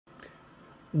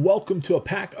Welcome to a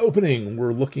pack opening.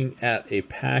 We're looking at a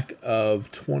pack of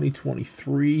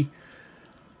 2023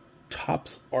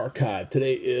 Topps Archive.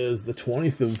 Today is the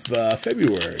 20th of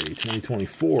February,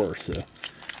 2024, so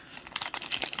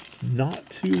not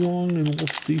too long and we'll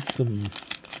see some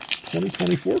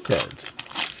 2024 cards.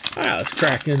 All right, let's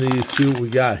crack into these, see what we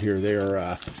got here. They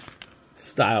are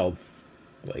styled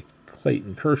like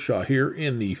Clayton, Kershaw here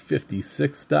in the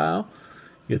 56 style.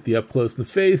 You get the up close in the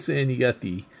face, and you got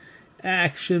the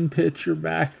action picture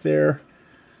back there.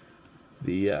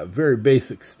 The very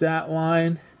basic stat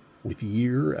line with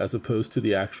year as opposed to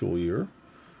the actual year.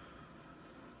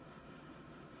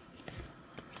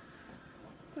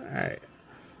 All right.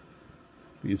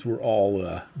 These were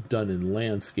all done in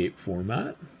landscape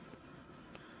format.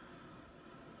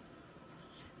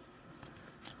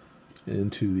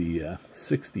 Into the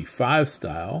 65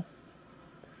 style.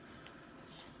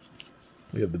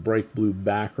 We have the bright blue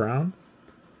background.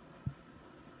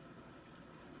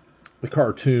 The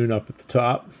cartoon up at the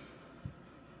top.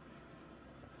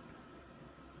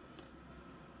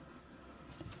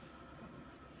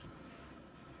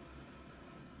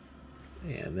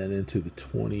 And then into the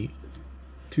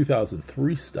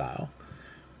 2003 style,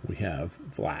 we have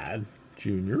Vlad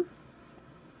Jr.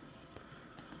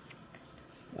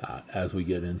 As we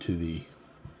get into the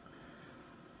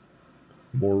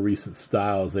more recent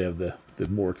styles, they have the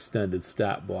more extended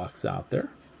stat blocks out there.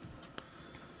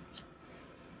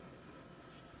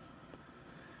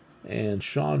 And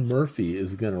Sean Murphy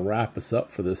is going to wrap us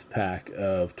up for this pack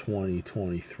of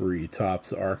 2023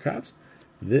 Topps Archives.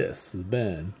 This has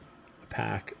been a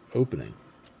pack opening.